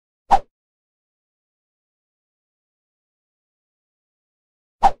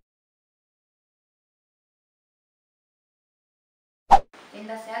In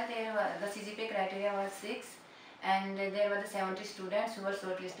the cell, the CGPA criteria was 6, and there were the 70 students who were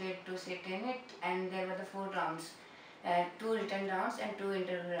shortlisted to sit in it, and there were the 4 rounds, 2 written rounds and 2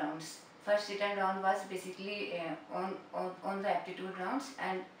 interview rounds. First written round was basically on the aptitude rounds,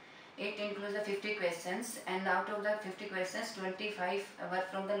 and it includes the 50 questions, and out of the 50 questions, 25 were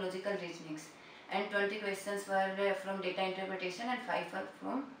from the logical reasonings, and 20 questions were from data interpretation, and 5 were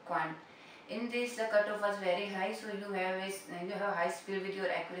from quant. In this, the cutoff was very high, so you have high speed with your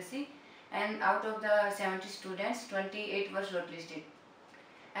accuracy, and out of the 70 students, 28 were shortlisted.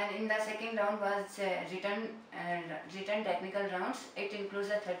 And in the second round was written technical rounds. It includes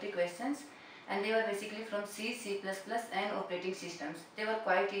the 30 questions, and they were basically from C, C++, and operating systems. They were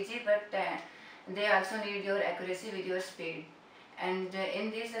quite easy, but they also need your accuracy with your speed. And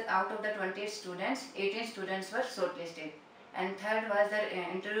in this, out of the 28 students, 18 students were shortlisted. And third was the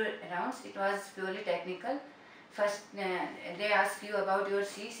interview rounds. It was purely technical. First, they ask you about your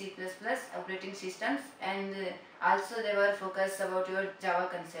C, C++ operating systems, and also they were focused about your Java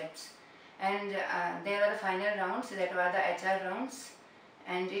concepts. And there were the final rounds, that were the HR rounds,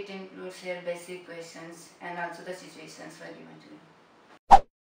 and it includes your basic questions, and also the situations were given to you.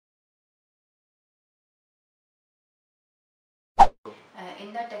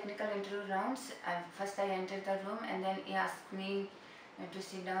 In the technical interview rounds, first I entered the room, and then he asked me to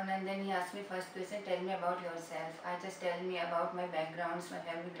sit down, and then he asked me first question, tell me about yourself. I just tell me about my backgrounds, my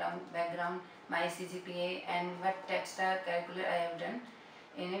family background, my CGPA, and what extracurricular I have done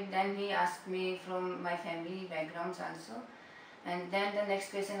in it. Then he asked me from my family backgrounds also. And then the next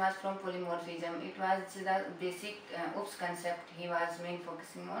question was from polymorphism. It was the basic OOPS concept he was main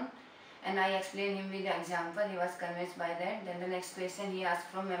focusing on. And I explained him with the example. He was convinced by that. Then the next question he asked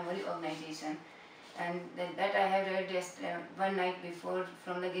from memory organization. And that I have read just one night before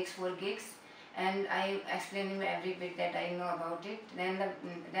from the Gigs for Gigs, and I explained him every bit that I know about it.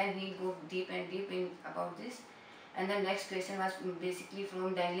 Then he go deep and deep in about this. And the next question was basically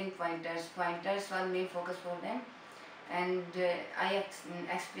from dangling pointers. Pointers were main focus for them. And I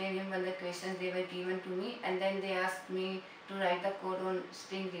explained him all the questions they were given to me, and then they asked me to write the code on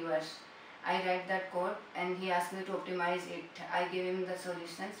string reverse. I read that code, and he asked me to optimize it. I gave him the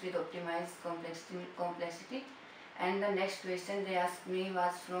solutions with optimized complexity. And the next question they asked me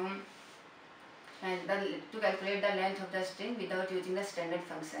was from to calculate the length of the string without using the standard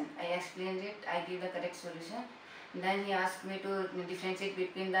function. I explained it, I gave the correct solution. Then he asked me to differentiate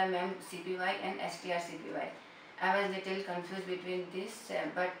between the memcpy and strcpy. I was little confused between this,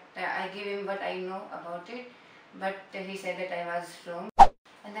 but I gave him what I know about it, but he said that I was wrong.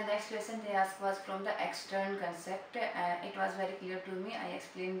 And the next question they asked was from the extern concept. It was very clear to me. I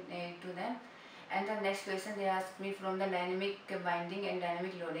explained to them. And the next question they asked me from the dynamic binding and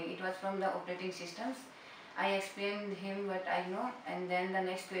dynamic loading. It was from the operating systems. I explained him what I know. And then the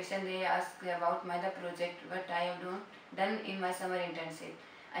next question they asked about the project, what I have done in my summer internship.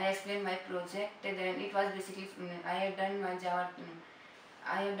 I explained my project. Then it was basically I have done my Java.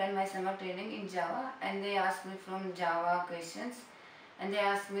 I have done my summer training in Java, and they asked me from Java questions. And they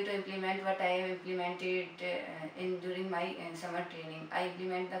asked me to implement what I have implemented during my summer training. I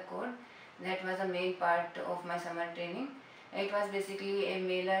implement the code. That was the main part of my summer training. It was basically a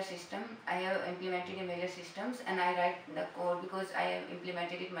mailer system. I have implemented a mailer systems, and I write the code because I have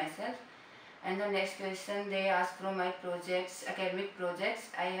implemented it myself. And the next question they asked from my projects, academic projects.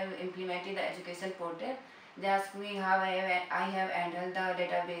 I have implemented the education portal. They asked me how I have handled the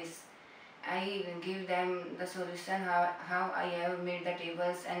database. I give them the solution, how I have made the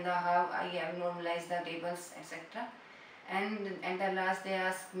tables, and how I have normalized the tables, etc. And the last they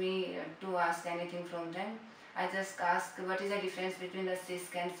ask me to ask anything from them. I just ask what is the difference between the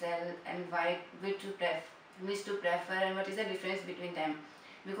CISC and cell, and which to prefer, and what is the difference between them,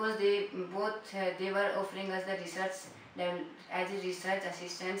 because they both they were offering us the research as a research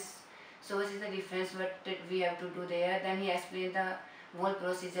assistants. So what is the difference what we have to do there? Then he explained the whole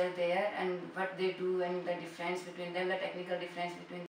procedure there and what they do and the difference between them, the technical difference between